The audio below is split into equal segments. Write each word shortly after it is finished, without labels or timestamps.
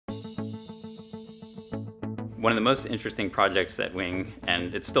One of the most interesting projects at Wing,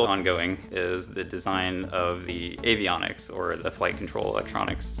 and it's still ongoing, is the design of the avionics, or the flight control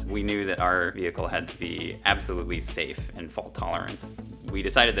electronics. We knew that our vehicle had to be absolutely safe and fault tolerant. We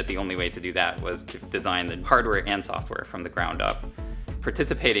decided that the only way to do that was to design the hardware and software from the ground up.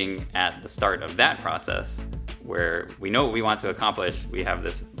 Participating at the start of that process, where we know what we want to accomplish, we have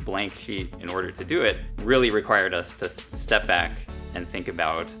this blank sheet in order to do it, really required us to step back and think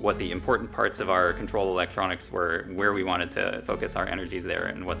about what the important parts of our control electronics were, where we wanted to focus our energies there,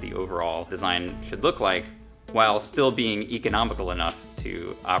 and what the overall design should look like, while still being economical enough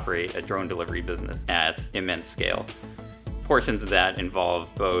to operate a drone delivery business at immense scale. Portions of that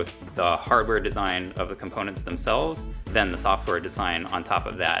involve both the hardware design of the components themselves, then the software design on top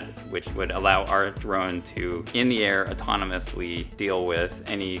of that, which would allow our drone to, in the air, autonomously deal with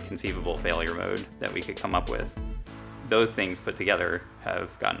any conceivable failure mode that we could come up with. Those things put together have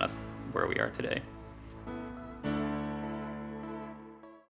gotten us where we are today.